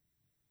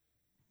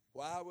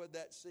 Why would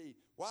that seed?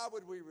 Why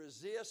would we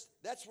resist?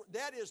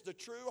 That is the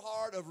true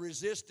heart of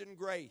resisting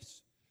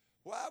grace.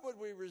 Why would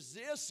we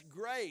resist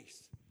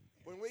grace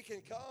when we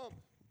can come?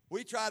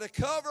 We try to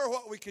cover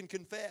what we can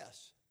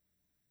confess.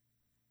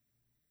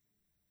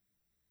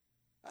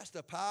 That's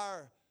the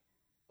power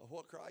of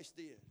what Christ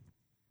did.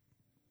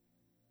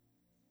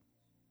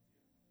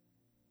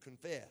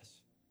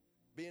 Confess.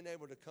 Being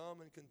able to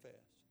come and confess.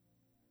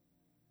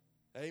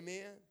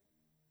 Amen.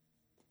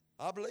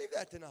 I believe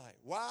that tonight.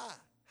 Why?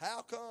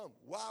 How come?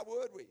 Why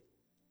would we?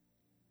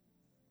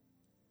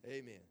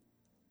 Amen.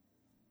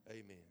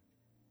 Amen.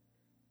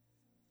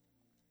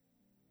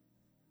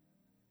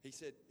 He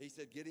said,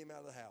 get him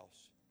out of the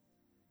house.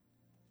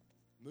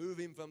 Move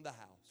him from the house.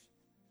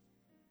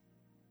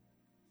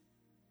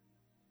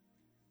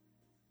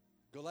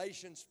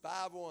 Galatians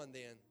 5:1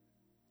 then.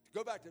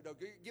 Go back to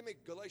give me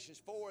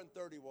Galatians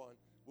 4:31.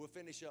 We'll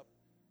finish up.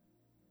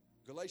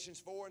 Galatians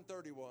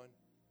 4:31.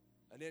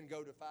 And then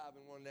go to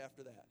 5:1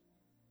 after that.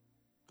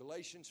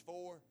 Galatians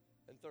 4:31.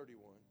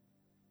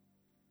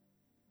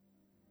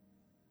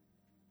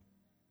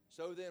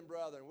 So then,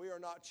 brethren, we are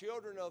not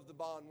children of the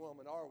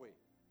bondwoman, are we?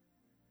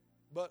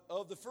 But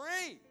of the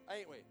free,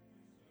 ain't we?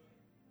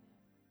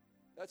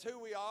 That's who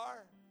we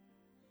are.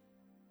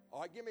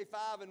 All right, give me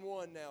 5 and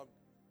 1 now.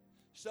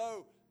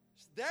 So,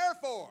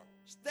 therefore,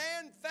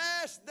 stand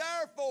fast,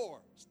 therefore.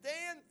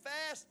 Stand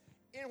fast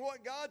in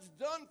what God's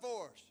done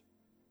for us,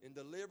 in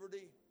the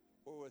liberty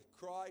wherewith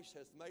Christ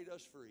hath made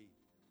us free.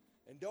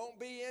 And don't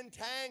be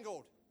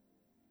entangled.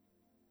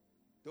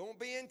 Don't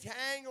be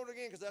entangled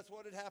again, because that's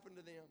what had happened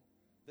to them.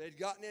 They'd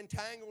gotten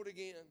entangled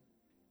again.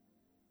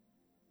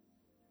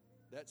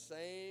 That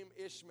same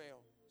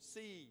Ishmael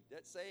seed,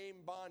 that same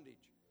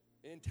bondage,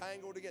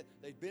 entangled again.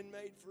 They'd been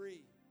made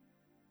free.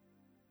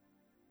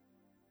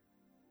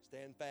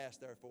 Stand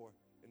fast, therefore,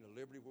 in the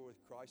liberty wherewith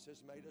Christ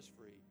has made us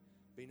free.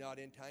 Be not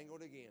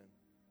entangled again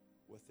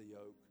with the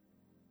yoke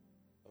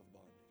of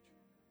bondage.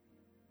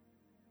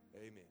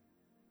 Amen.